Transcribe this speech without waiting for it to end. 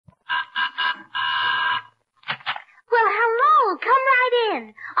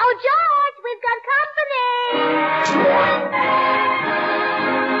in. Oh, George, we've got company.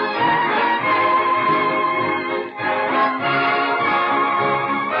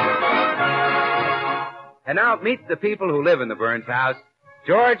 And now meet the people who live in the Burns house,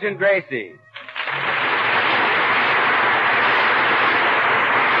 George and Gracie.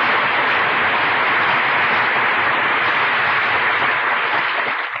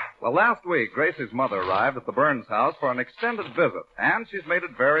 Well, last week, Gracie's mother arrived at the Burns house for an extended visit, and she's made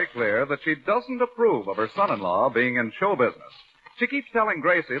it very clear that she doesn't approve of her son-in-law being in show business. She keeps telling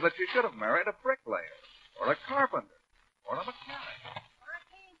Gracie that she should have married a bricklayer, or a carpenter, or a mechanic. Or a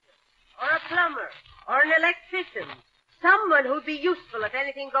painter, or a plumber, or an electrician. Someone who'd be useful if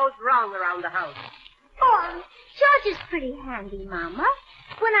anything goes wrong around the house. Oh, George is pretty handy, Mama.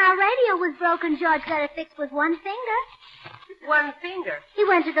 When our radio was broken, George got it fixed with one finger. One finger? He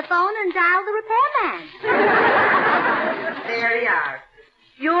went to the phone and dialed the repairman. There you are.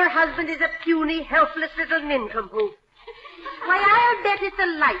 Your husband is a puny, helpless little nincompoop. Why, I'll bet if the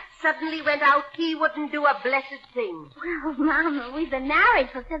lights suddenly went out, he wouldn't do a blessed thing. Well, Mama, we've been married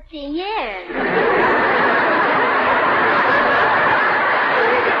for 15 years.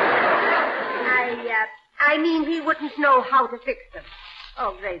 I mean, he wouldn't know how to fix them.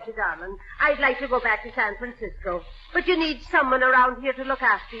 Oh, Gracie, darling, I'd like to go back to San Francisco, but you need someone around here to look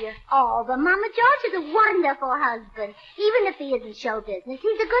after you. Oh, but Mama, George is a wonderful husband. Even if he isn't show business,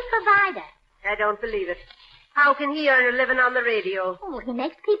 he's a good provider. I don't believe it. How can he earn a living on the radio? Oh, he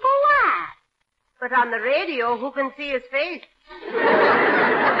makes people laugh. But on the radio, who can see his face?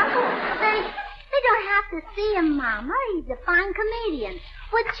 They don't have to see him, Mama. He's a fine comedian.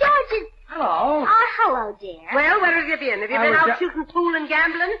 But George is... Hello. Oh, hello, dear. Well, where have you been? Have you been out shooting pool and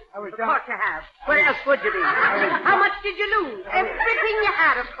gambling? Of course you have. Where else would you be? How much did you lose? Everything you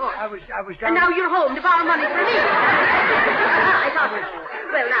had, of course. I was And down. now you're home to borrow money from me. I thought...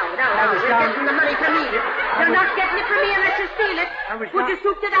 Well, now, you're getting the money from me. You're not getting it from me unless you steal it. Would you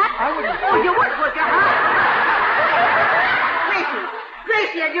stoop to that? Oh, you would you, huh?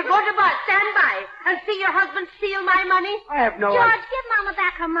 Gracie, and you're going to stand by and see your husband steal my money? I have no George, idea. give Mama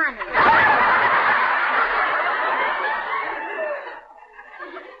back her money.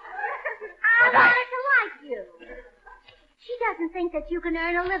 I wanted to like you. She doesn't think that you can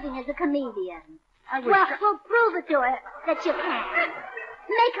earn a living as a comedian. Well, we'll prove it to her that you can.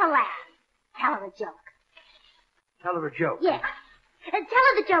 Make her laugh. Tell her a joke. Tell her a joke. Yes. Tell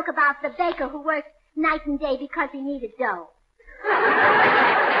her the joke about the baker who works night and day because he needed dough.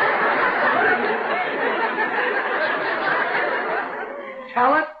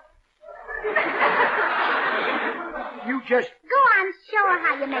 Tell it? You just... Go on, show her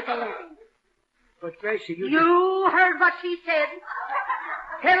how you make a living. But, Gracie, You heard what she said.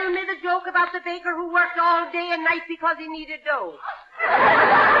 Tell me the joke about the baker who worked all day and night because he needed dough.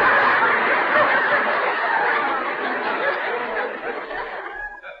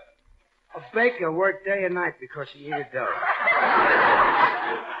 A baker worked day and night because he needed dough.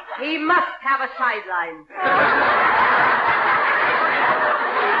 He must have a sideline.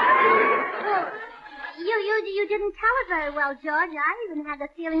 Well, you didn't tell it very well, George. I even had the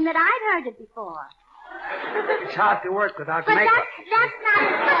feeling that I'd heard it before. It's hard to work without But makeup. that's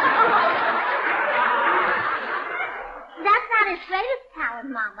not his greatest talent,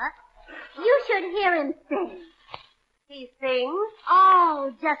 Mama. You should hear him sing. He sings?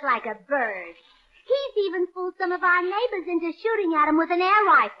 Oh, just like a bird. He's even fooled some of our neighbors into shooting at him with an air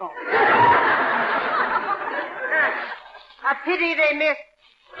rifle. A pity they missed.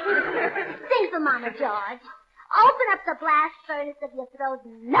 Sing for Mama, George. Open up the blast furnace of your throat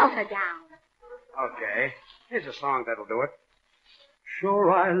and melt her down. Okay. Here's a song that'll do it.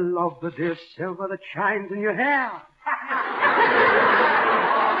 Sure, I love the dear silver that shines in your hair.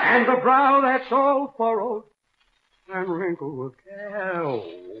 And the brow that's all furrowed and wrinkled with care. Oh.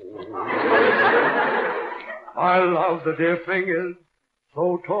 I love the dear fingers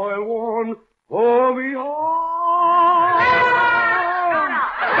so toil-worn for me all.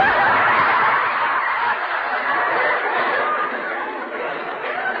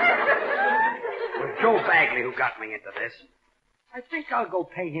 It was Joe Bagley who got me into this. I think I'll go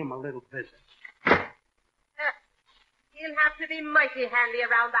pay him a little visit. He'll have to be mighty handy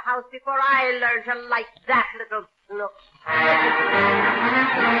around the house before I learn to like that little snook.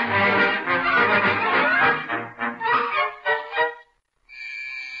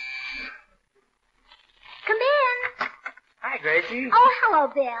 Come in. Hi, Gracie. Oh, hello,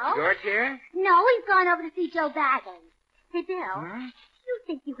 Bill. George here? No, he's gone over to see Joe Bagley. Say, Bill, Huh? you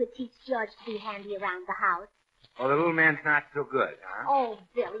think you could teach George to be handy around the house? Oh, the little man's not so good, huh? Oh,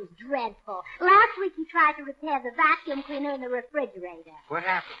 Bill, he's dreadful. Last week he tried to repair the vacuum cleaner in the refrigerator. What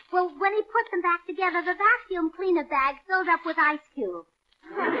happened? Well, when he put them back together, the vacuum cleaner bag filled up with ice cubes.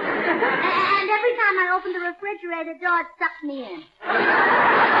 And every time I opened the refrigerator door, it sucked me in.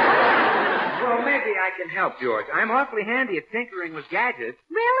 Well, maybe I can help, George. I'm awfully handy at tinkering with gadgets.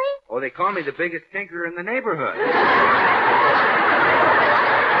 Really? Oh, they call me the biggest tinkerer in the neighborhood.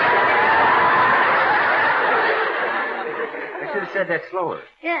 I should have said that slower.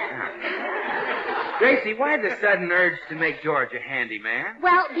 Yeah. Gracie, why the sudden urge to make George a handyman?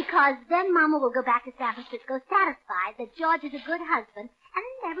 Well, because then Mama will go back to San Francisco satisfied that George is a good husband, and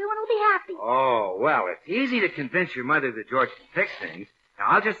everyone will be happy. Oh, well, it's easy to convince your mother that George can fix things. Now,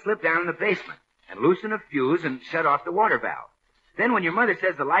 I'll just slip down in the basement and loosen a fuse and shut off the water valve. Then when your mother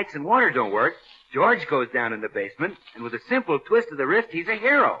says the lights and water don't work, George goes down in the basement, and with a simple twist of the wrist, he's a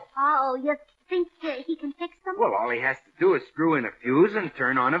hero. Oh, you think he can fix them? Well, all he has to do is screw in a fuse and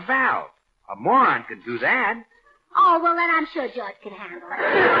turn on a valve. A moron can do that. Oh, well, then I'm sure George can handle it.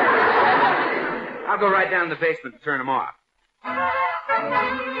 I'll go right down in the basement and turn them off.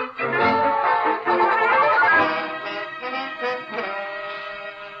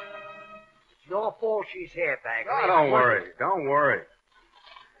 It's your fault she's here, Bagley. Oh, don't worry. Don't worry.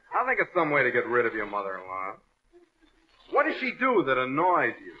 I'll think of some way to get rid of your mother-in-law. What does she do that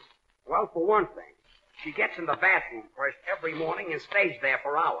annoys you? Well, for one thing, she gets in the bathroom first every morning and stays there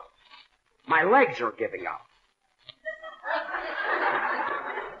for hours. My legs are giving up.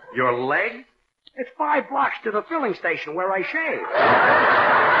 Your legs? It's 5 blocks to the filling station where I shave.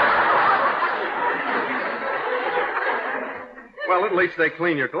 Well, at least they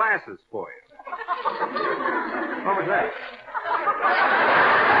clean your glasses for you. What was that?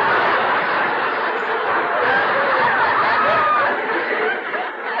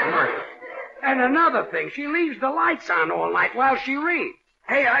 And another thing, she leaves the lights on all night while she reads.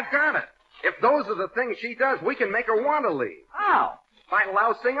 Hey, I've got it. If those are the things she does, we can make her want to leave. How? By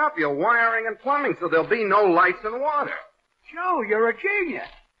lousing up your wiring and plumbing so there'll be no lights and water. Joe, you're a genius.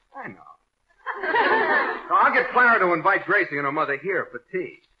 I know. So I'll get Clara to invite Gracie and her mother here for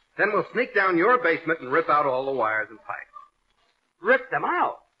tea. Then we'll sneak down your basement and rip out all the wires and pipes. Rip them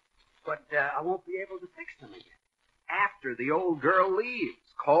out. But I won't be able to fix them again. After the old girl leaves,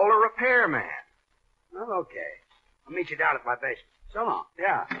 call a repairman. Well, okay. I'll meet you down at my basement. So long.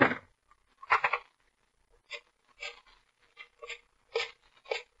 Yeah.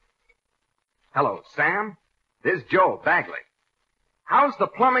 Hello, Sam. This is Joe Bagley. How's the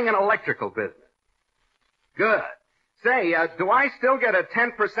plumbing and electrical business? Good. Say, do I still get a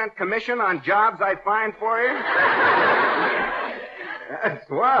 10% commission on jobs I find for you? That's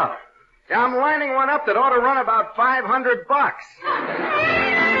swell. Yeah, I'm lining one up that ought to run about $500.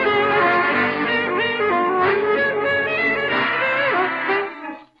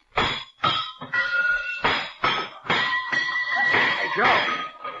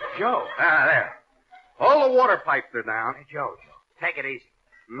 Joe. There. All the water pipes are down. Hey, Joe, take it easy.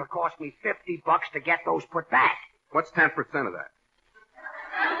 It'll cost me $50 to get those put back. What's 10% of that?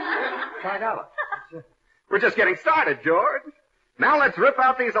 $5. We're just getting started, George. Now let's rip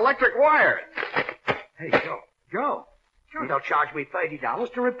out these electric wires. Hey, Joe, they'll charge me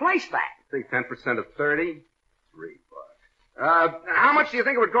 $30 to replace that. See, 10% of 30? $3. How much do you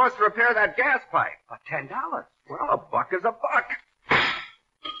think it would cost to repair that gas pipe? $10. Well, a buck is a buck.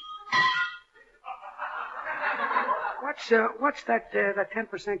 What's that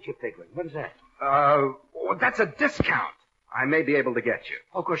 10% you're figuring? What is that? Well, that's a discount. I may be able to get you.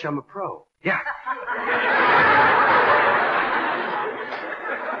 Oh, of course, I'm a pro. Yeah.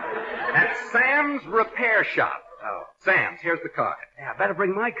 At Sam's Repair Shop. Oh. Sam's, here's the card. Yeah, I better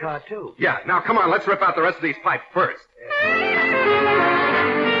bring my card, too. Yeah, now come on, let's rip out the rest of these pipes first.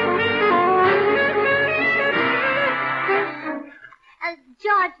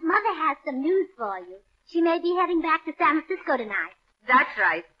 George, Mother has some news for you. She may be heading back to San Francisco tonight. That's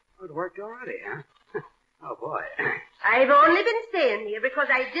right. Oh, it worked already, huh? Oh, boy. I've only been staying here because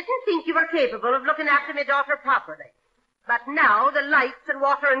I didn't think you were capable of looking after my daughter properly. But now the lights and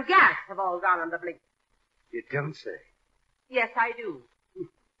water and gas have all gone on the blink. You don't say. Yes, I do.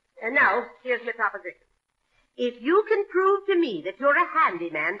 And now, here's my proposition. If you can prove to me that you're a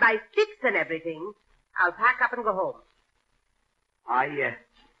handyman by fixing everything, I'll pack up and go home. I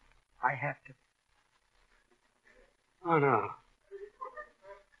have to. Oh, no.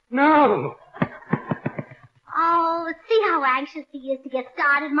 No! Oh, see how anxious he is to get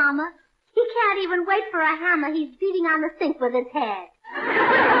started, Mama. He can't even wait for a hammer. He's beating on the sink with his head.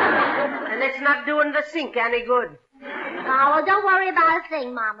 And it's not doing the sink any good. Oh, well, don't worry about a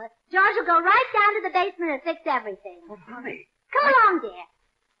thing, Mama. George will go right down to the basement and fix everything. Oh, honey. Come along, dear.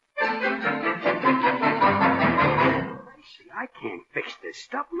 Gracie, I can't fix this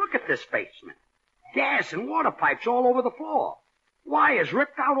stuff. Look at this basement. Gas and water pipes all over the floor. Wires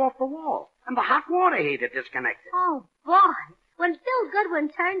ripped out off the wall. And the hot water heater disconnected. Oh, boy. When Phil Goodwin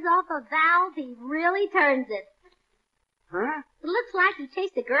turns off a valve, he really turns it. Huh? It looks like he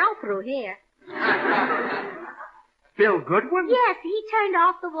chased a girl through here. Bill Goodwin? Yes, he turned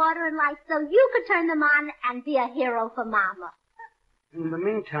off the water and lights so you could turn them on and be a hero for Mama. In the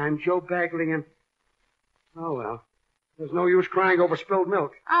meantime, Joe Bagley and... Oh, well. There's no use crying over spilled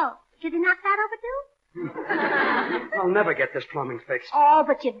milk. Oh, should he knock that over, too? I'll never get this plumbing fixed. Oh,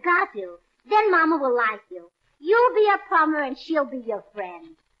 but you've got to. Then Mama will like you. You'll be a plumber and she'll be your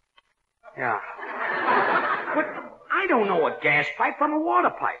friend. Yeah. But I don't know a gas pipe from a water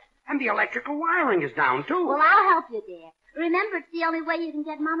pipe. And the electrical wiring is down, too. Well, I'll help you, dear. Remember, it's the only way you can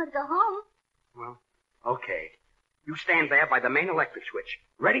get Mama to go home. Well, okay. You stand there by the main electric switch,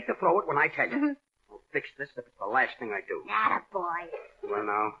 ready to throw it when I tell you. Mm-hmm. I'll fix this if it's the last thing I do. Attaboy. Well,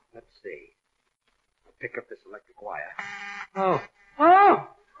 now, let's see. I'll pick up this electric wire. Oh! Oh!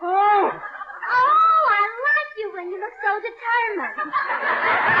 Oh! Oh, I like you when you look so determined.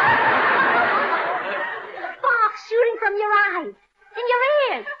 Sparks shooting from your eyes, and your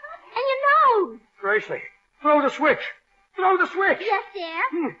ears, and your nose. Gracie, throw the switch. Throw the switch. Yes,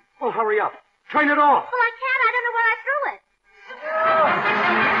 dear. Well, hurry up. Turn it off. Well, I can't. I don't know where I threw it.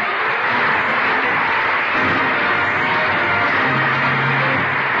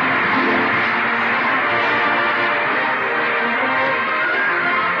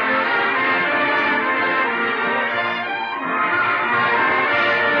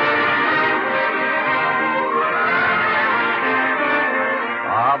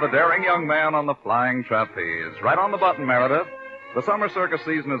 The daring young man on the flying trapeze. Right on the button, Meredith. The summer circus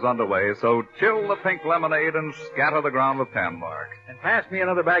season is underway, so chill the pink lemonade and scatter the ground with Tanmark. And pass me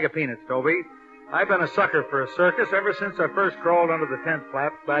another bag of peanuts, Toby. I've been a sucker for a circus ever since I first crawled under the tent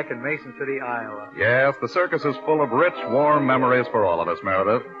flaps back in Mason City, Iowa. Yes, the circus is full of rich, warm memories for all of us,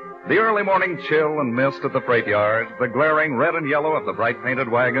 Meredith. The early morning chill and mist at the freight yards, the glaring red and yellow of the bright painted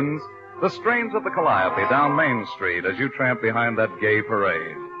wagons, the strains of the calliope down Main Street as you tramp behind that gay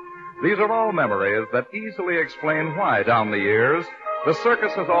parade. These are all memories that easily explain why, down the years, the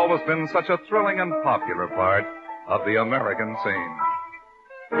circus has always been such a thrilling and popular part of the American scene.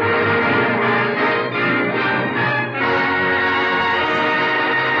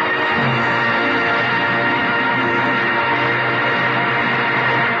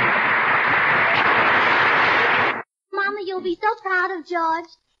 Mama, you'll be so proud of George.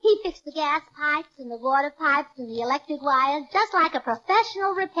 He fixed the gas pipes and the water pipes and the electric wires just like a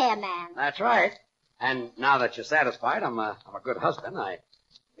professional repairman. That's right. And now that you're satisfied, I'm a good husband. I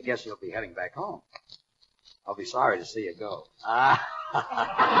guess you'll be heading back home. I'll be sorry to see you go. Not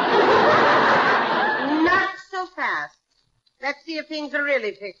so fast. Let's see if things are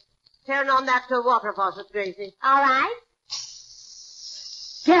really fixed. Turn on that water faucet, Gracie. All right.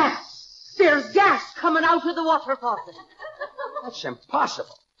 Gas! There's gas coming out of the water faucet. That's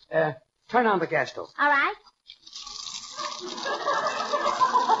impossible. Turn on the gas stove. All right.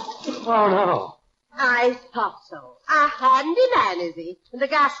 Oh, no. I thought so. A handy man, is he? And the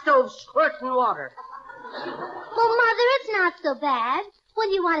gas stove's squirting water. Well, Mother, it's not so bad.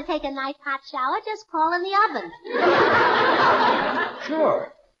 When you want to take a nice hot shower, just crawl in the oven.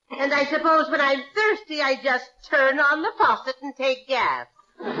 Sure. And I suppose when I'm thirsty, I just turn on the faucet and take gas.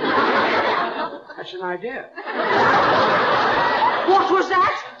 That's an idea. What was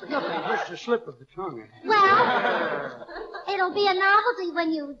that? Nothing, just a slip of the tongue. Well, it'll be a novelty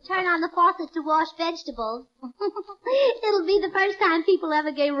when you turn on the faucet to wash vegetables. It'll be the first time people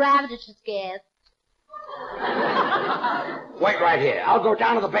ever gave radishes gas. Wait right here. I'll go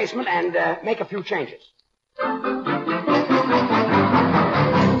down to the basement and make a few changes.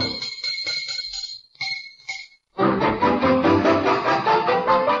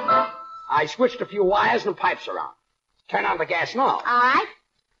 I switched a few wires and pipes around. Turn on the gas now. All right.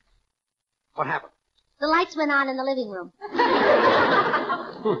 What happened? The lights went on in the living room.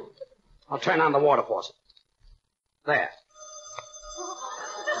 I'll turn on the water faucet. There.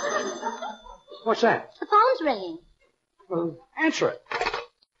 What's that? The phone's ringing. Well, answer it.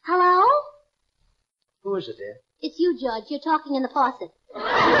 Hello? Who is it, dear? It's you, George. You're talking in the faucet.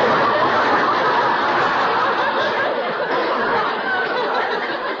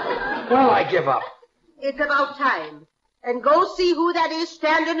 Well, I give up. It's about time. And go see who that is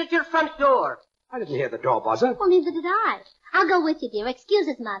standing at your front door. I didn't hear the door buzzer. Well, neither did I. I'll go with you, dear. Excuse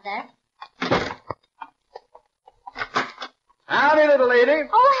us, Mother. Howdy, little lady.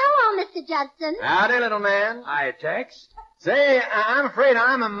 Oh, hello, Mr. Judson. Howdy, little man. Hi, Tex. Say, I'm afraid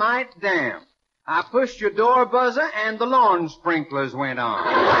I'm a mite damp. I pushed your door buzzer and the lawn sprinklers went on.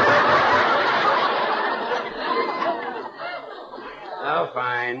 Oh,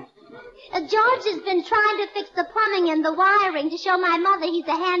 fine. George has been trying to fix the plumbing and the wiring to show my mother he's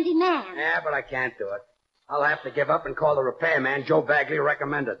a handy man. Yeah, but I can't do it. I'll have to give up and call the repairman Joe Bagley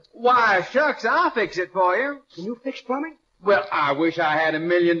recommended. Why, shucks, I'll fix it for you. Can you fix plumbing? Well, I wish I had $1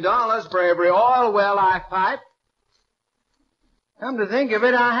 million for every oil well I pipe. Come to think of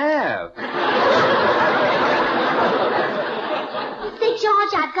it, I have. Say,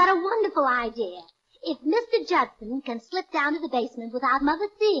 George, I've got a wonderful idea. If Mr. Judson can slip down to the basement without Mother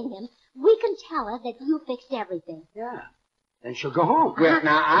seeing him, we can tell her that you fixed everything. Yeah. Then she'll go home. Well,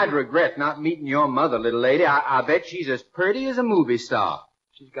 now, I'd regret not meeting your mother, little lady. I bet she's as pretty as a movie star.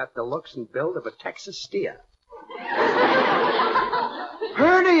 She's got the looks and build of a Texas steer.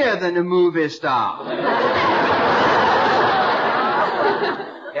 Prettier than a movie star.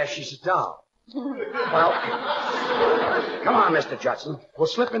 Yeah, she's a doll. Well, come on, Mr. Judson. We'll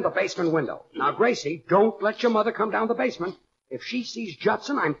slip in the basement window. Now, Gracie, don't let your mother come down the basement. If she sees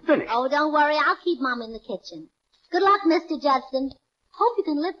Judson, I'm finished. Oh, don't worry. I'll keep Mom in the kitchen. Good luck, Mr. Judson. Hope you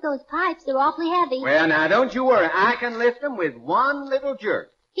can lift those pipes. They're awfully heavy. Well, now, don't you worry. I can lift them with one little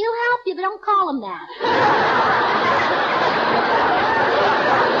jerk. He'll help you, but don't call him that.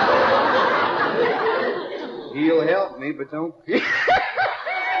 He'll help me, but don't...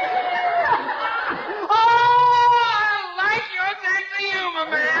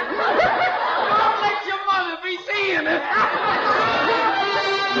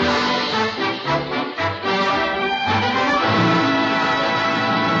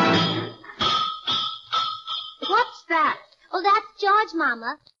 What's that? Oh, that's George,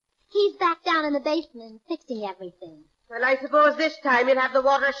 Mama. He's back down in the basement fixing everything. Well, I suppose this time he'll have the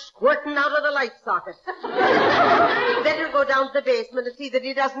water squirting out of the light socket. Better go down to the basement and see that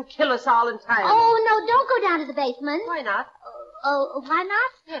he doesn't kill us all in time. Oh, no, don't go down to the basement. Why not? Oh, why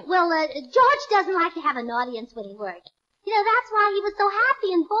not? Well, George doesn't like to have an audience when he works. You know, that's why he was so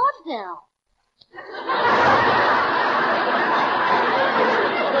happy in vaudeville.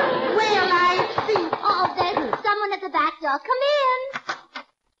 Well, I see. Oh, there's someone at the back door. Come in.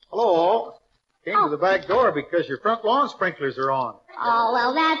 Hello. Came to the back door because your front lawn sprinklers are on. Oh,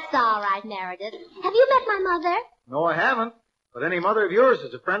 well, that's all right, Meredith. Have you met my mother? No, I haven't. But any mother of yours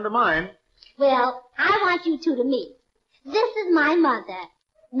is a friend of mine. Well, I want you two to meet. This is my mother,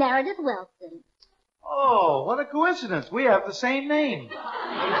 Meredith Wilson. Oh, what a coincidence. We have the same name.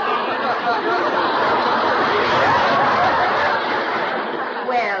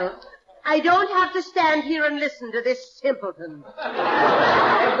 Well, I don't have to stand here and listen to this simpleton.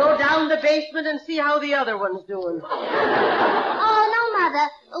 I'll go down the basement and see how the other one's doing. Oh, no, Mother.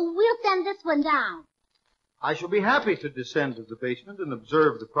 We'll send this one down. I shall be happy to descend to the basement and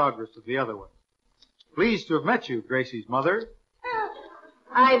observe the progress of the other one. Pleased to have met you, Gracie's mother.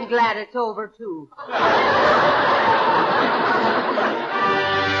 I'm glad it's over, too.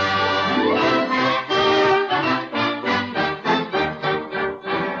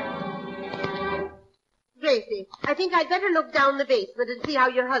 Gracie, I think I'd better look down the basement and see how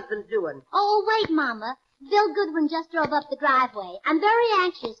your husband's doing. Oh, wait, Mama. Bill Goodwin just drove up the driveway. I'm very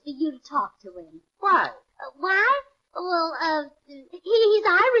anxious for you to talk to him. Why? Why? Well, he's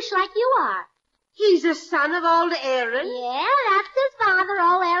Irish like you are. He's a son of old Aaron? Yeah, that's his father,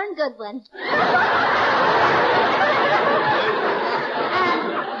 old Aaron Goodwin.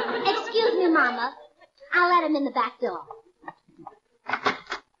 Excuse me, Mama. I'll let him in the back door.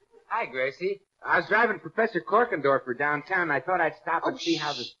 Hi, Gracie. I was driving Professor Korkendorfer downtown. I thought I'd stop and see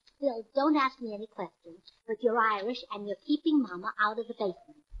how the... Bill, don't ask me any questions. But you're Irish, and you're keeping Mama out of the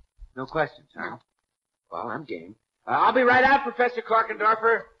basement. No questions, huh? No. Well, I'm game. I'll be right out, Professor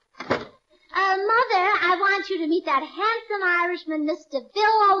Korkendorfer. Mother, I want you to meet that handsome Irishman, Mr.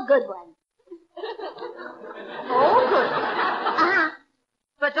 Bill O'Goodwin. Goodwin? Uh-huh.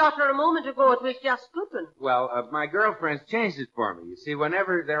 But, Doctor, a moment ago it was just Goodwin. Well, my girlfriend's changed it for me. You see,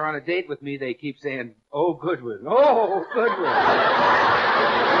 whenever they're on a date with me, they keep saying, "Oh, Goodwin. Oh, Goodwin."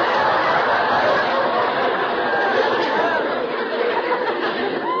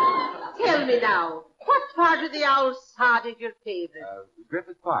 Tell me now, what part of the owl sod is your favorite?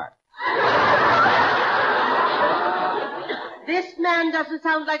 Griffith Park. This man doesn't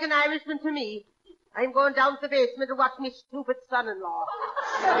sound like an Irishman to me. I'm going down to the basement to watch me stupid son-in-law.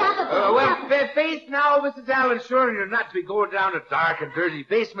 Faith now, Mrs. Allen, sure you're not to be going down a dark and dirty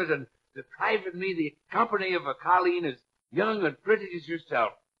basement and depriving me the company of a colleen as young and pretty as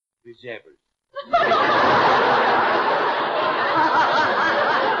yourself, Miss Evers.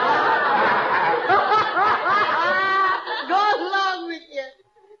 along with you.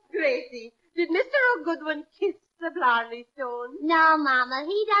 Gracie, did Mr. O'Goodwin kiss the Blarney Stone? No, Mama.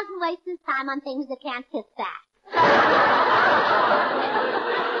 He doesn't waste his time on things that can't kiss back.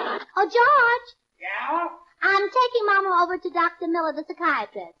 Oh, George. Yeah? I'm taking Mama over to Dr. Miller, the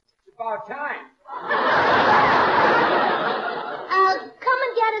psychiatrist. It's about time. Come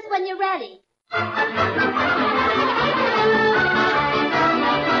and get us when you're ready.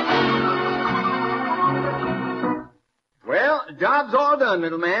 Well, job's all done,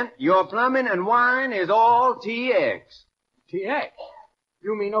 little man. Your plumbing and wiring is all TX. TX?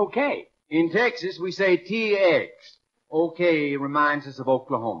 You mean okay? In Texas, we say TX. Okay reminds us of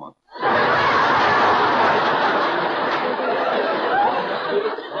Oklahoma.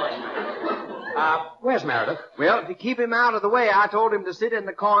 Where's Meredith? Well, to keep him out of the way, I told him to sit in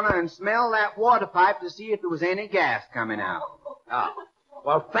the corner and smell that water pipe to see if there was any gas coming out. Oh.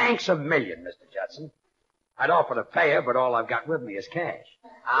 Well, thanks a million, Mr. Judson. I'd offer to pay her, but all I've got with me is cash.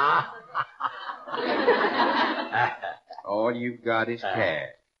 All you've got is cash.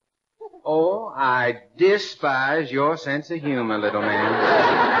 Oh, I despise your sense of humor, little man.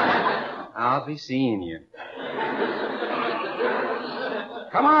 I'll be seeing you.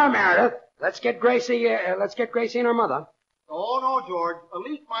 Come on, Meredith. Let's get Gracie and her mother. Oh, no, George. A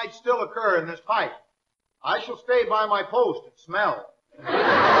leak might still occur in this pipe. I shall stay by my post and smell.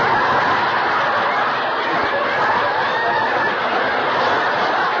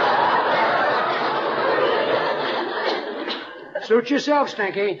 Suit yourself,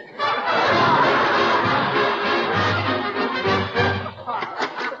 Stinky.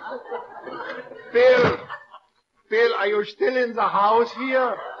 Bill, are you still in the house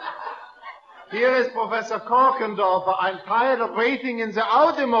here? Here is Professor Korkendorfer. I'm tired of waiting in the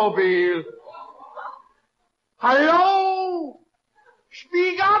automobile. Hello?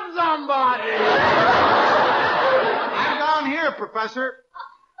 Speak up, somebody. I'm down here, Professor.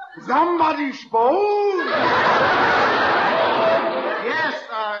 Somebody spoke? Yes,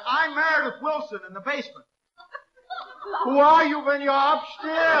 I'm Meredith Wilson in the basement. Who are you when you're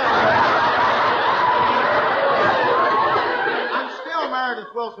upstairs? I'm still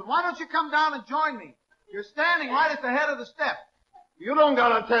Meredith Wilson. Why don't you come down and join me? You're standing right at the head of the step. You don't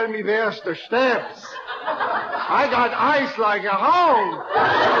gotta tell me there's the steps. I got eyes like a hound.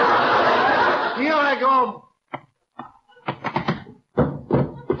 Here I go.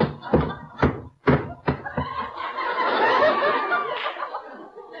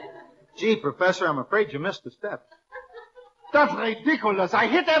 Gee, Professor, I'm afraid you missed a step. That's ridiculous. I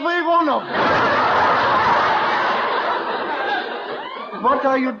hit every one of them. What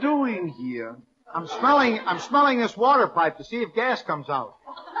are you doing here? I'm smelling this water pipe to see if gas comes out.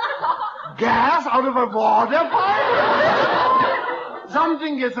 Gas out of a water pipe?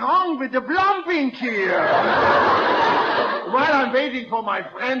 Something is wrong with the plumbing here. While I'm waiting for my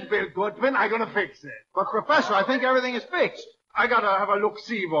friend Bill Goodwin, I'm gonna fix it. But Professor, I think everything is fixed. I gotta have a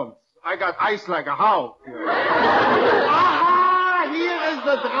look-see once. I got ice like a hound. Aha! Here is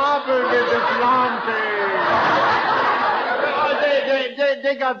the trouble with the plumbing.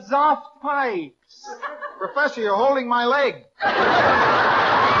 They got soft pipes. Professor, you're holding my leg.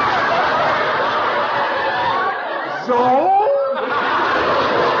 So?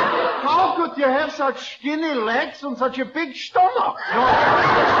 How could you have such skinny legs and such a big stomach? No.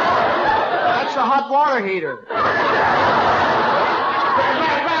 That's a hot water heater. Well,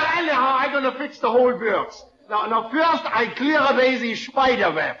 anyhow, I'm gonna fix the whole works. Now, first I clear away these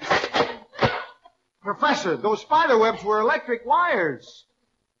spider webs. Professor, those spider webs were electric wires.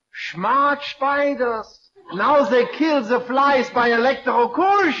 Smart spiders. Now they kill the flies by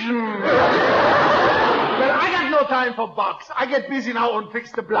electrocution. Well, I got no time for bugs. I get busy now and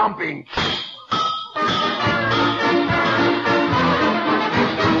fix the plumbing.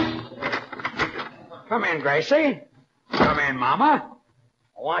 Come in, Gracie. Come in, Mama.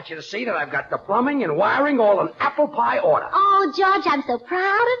 I want you to see that I've got the plumbing and wiring all in apple pie order. Oh, George, I'm so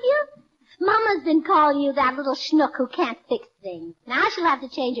proud of you. Mama's been calling you that little schnook who can't fix things. Now she'll have to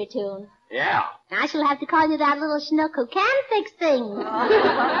change her tune. Yeah. Now she'll have to call you that little schnook who can fix things.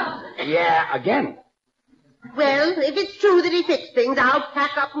 Yeah, again. Well, if it's true that he fixed things, I'll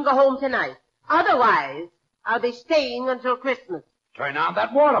pack up and go home tonight. Otherwise, I'll be staying until Christmas. Turn on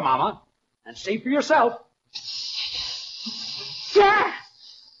that water, Mama, and see for yourself. Gas!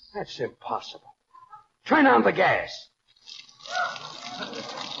 That's impossible. Turn on the gas.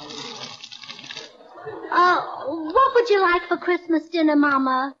 What would you like for Christmas dinner,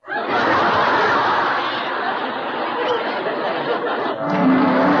 Mama?